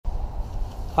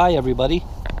Hi everybody,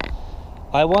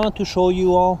 I wanted to show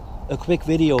you all a quick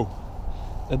video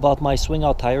about my swing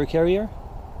out tire carrier.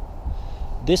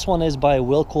 This one is by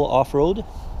Wilco Off-Road.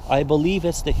 I believe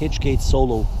it's the Hitchgate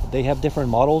Solo. They have different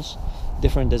models,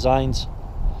 different designs,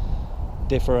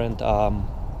 different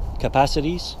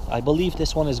capacities. I believe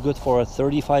this one is good for a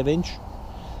 35-inch.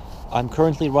 I'm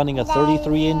currently running a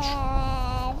 33-inch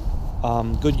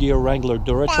Goodyear Wrangler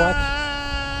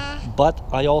Duratrack, but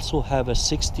I also have a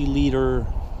 60-liter,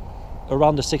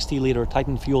 around the 60-liter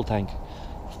Titan fuel tank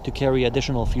to carry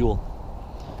additional fuel.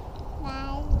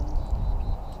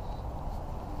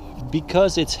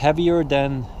 Because it's heavier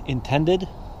than intended,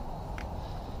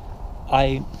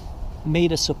 I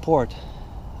made a support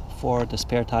for the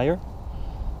spare tire.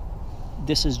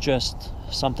 This is just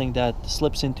something that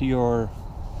slips into your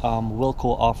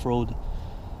Wilco Off-Road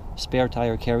spare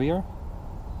tire carrier,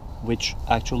 which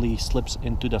actually slips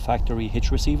into the factory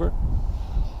hitch receiver.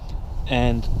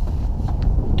 And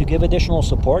to give additional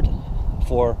support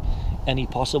for any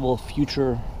possible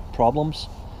future problems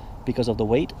because of the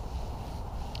weight,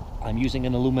 I'm using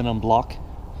an aluminum block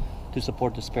to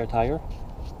support the spare tire.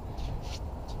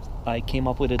 I came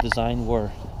up with a design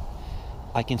where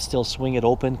I can still swing it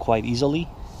open quite easily,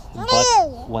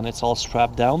 but when it's all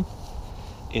strapped down,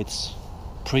 it's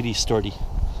pretty sturdy.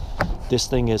 This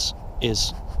thing is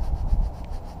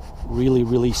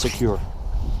really secure.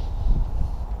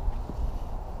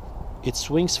 It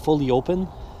swings fully open.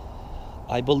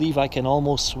 I believe I can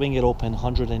almost swing it open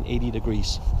 180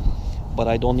 degrees, but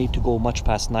I don't need to go much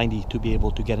past 90 to be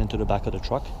able to get into the back of the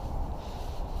truck.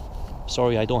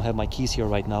 Sorry, I don't have my keys here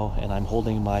right now, and I'm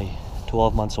holding my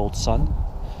 12-month-old son,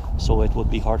 so it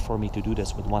would be hard for me to do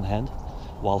this with one hand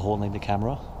while holding the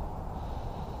camera.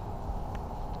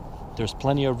 There's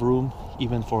plenty of room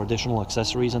even for additional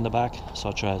accessories in the back,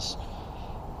 such as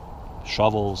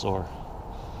shovels or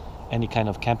any kind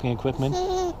of camping equipment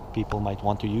people might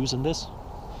want to use in this.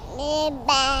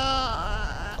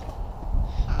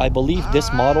 I believe this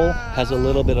model has a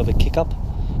little bit of a kick-up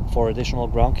for additional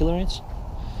ground clearance.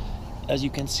 As you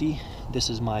can see, this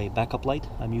is my backup light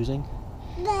I'm using.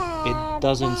 It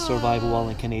doesn't survive well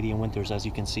in Canadian winters, as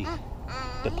you can see.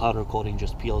 The powder coating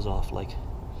just peels off, like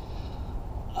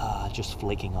just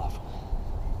flaking off.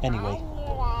 Anyway,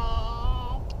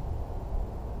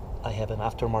 I have an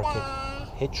aftermarket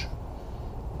hitch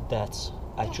that's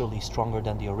actually stronger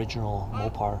than the original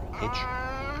Mopar hitch.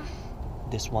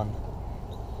 This one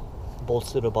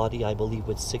bolts to the body, I believe,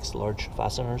 with 6 large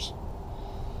fasteners,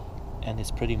 and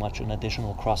it's pretty much an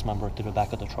additional cross member to the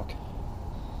back of the truck.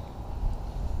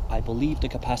 I believe the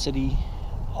capacity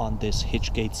on this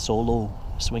Hitchgate Solo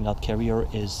swing out carrier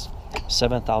is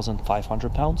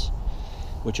 7,500 pounds,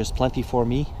 which is plenty for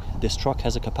me. This truck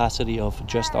has a capacity of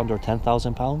just under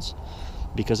 10,000 pounds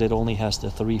because it only has the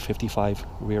 355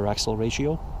 rear axle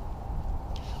ratio.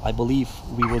 I believe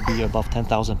we would be above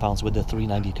 10,000 pounds with the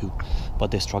 392,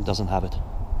 but this truck doesn't have it.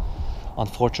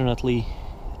 Unfortunately,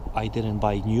 I didn't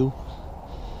buy new.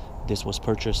 This was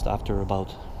purchased after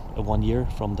about 1 year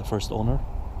from the first owner.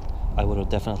 I would have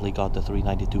definitely got the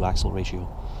 392 axle ratio.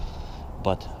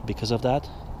 But because of that,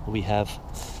 we have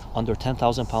under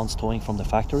 10,000 pounds towing from the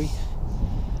factory.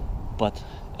 But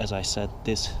as I said,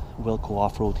 this Wilco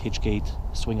Off-Road Hitchgate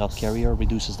swing out carrier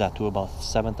reduces that to about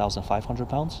 7,500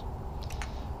 pounds.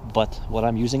 But what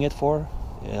I'm using it for,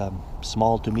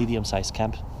 small to medium sized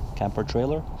camper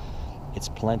trailer, it's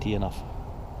plenty enough.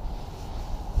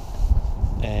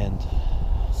 And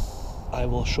I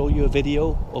will show you a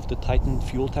video of the Titan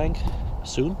fuel tank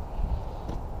soon,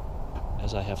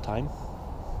 as I have time.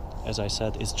 As I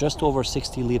said, it's just over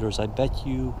 60 liters. I bet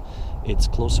you it's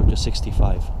closer to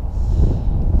 65.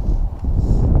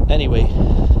 Anyway,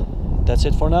 that's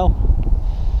it for now.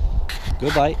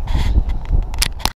 Goodbye.